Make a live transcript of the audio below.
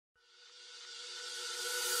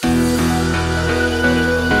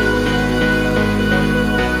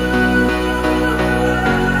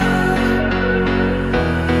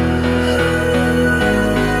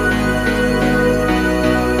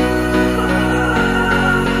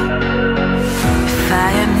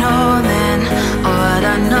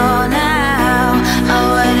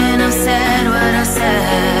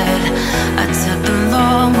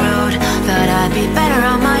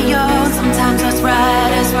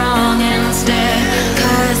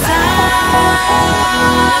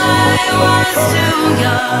too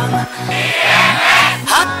young.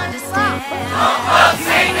 Tổng Công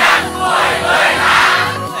sinh nhật tuổi 12.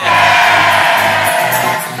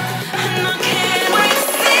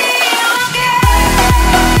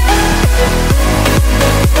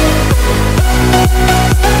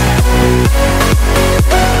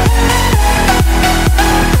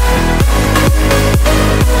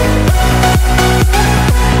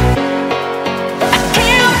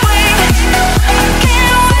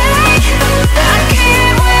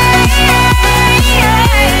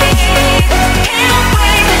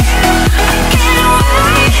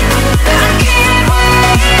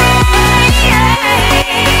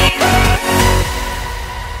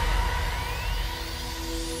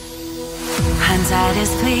 Hindsight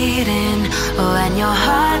is fleeting, oh, and your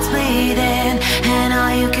heart's bleeding, and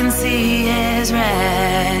all you can see is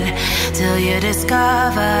red, till you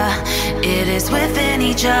discover it is within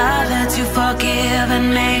each other to forgive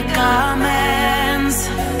and make amends.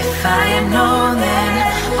 If I had known then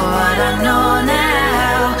what I know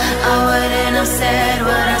now, I wouldn't have said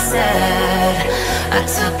what I said. I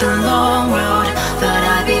took the long road, thought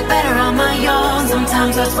I'd be better on my own.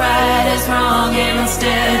 Sometimes what's right is wrong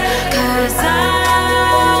instead, 'cause I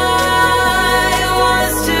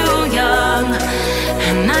was too young,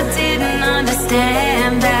 and I didn't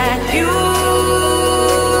understand that you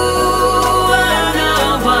were the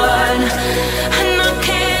one, and I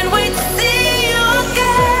can't wait to see you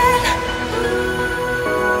again.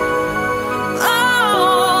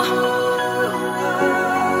 Oh,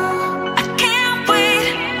 I can't wait,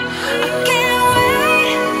 I can't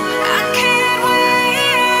wait, I can't wait,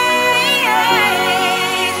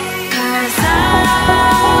 'cause I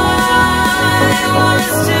was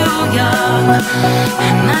too young,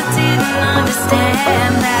 and I didn't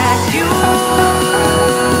understand that you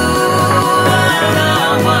were the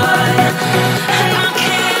one, and I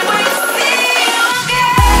can't wait to see you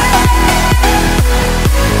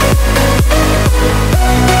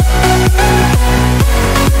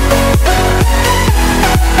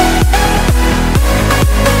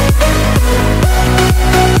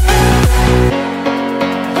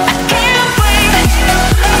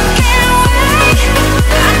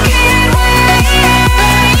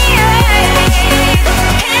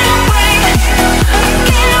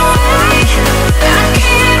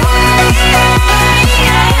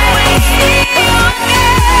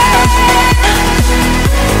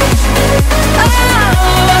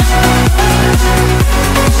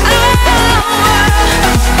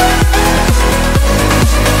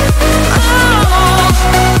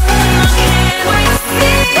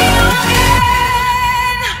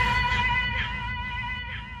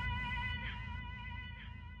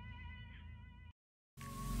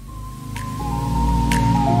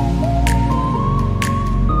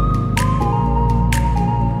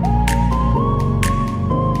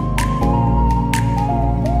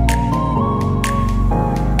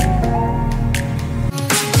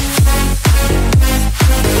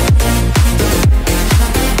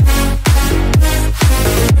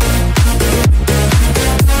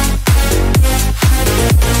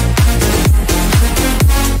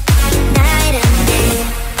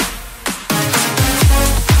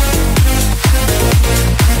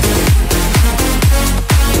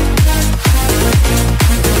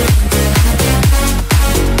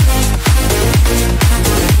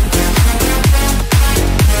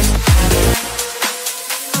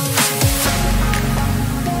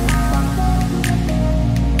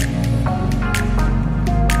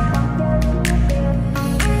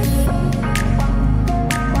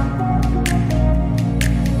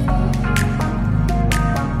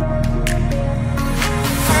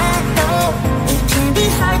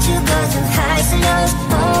highs and lows,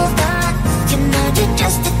 both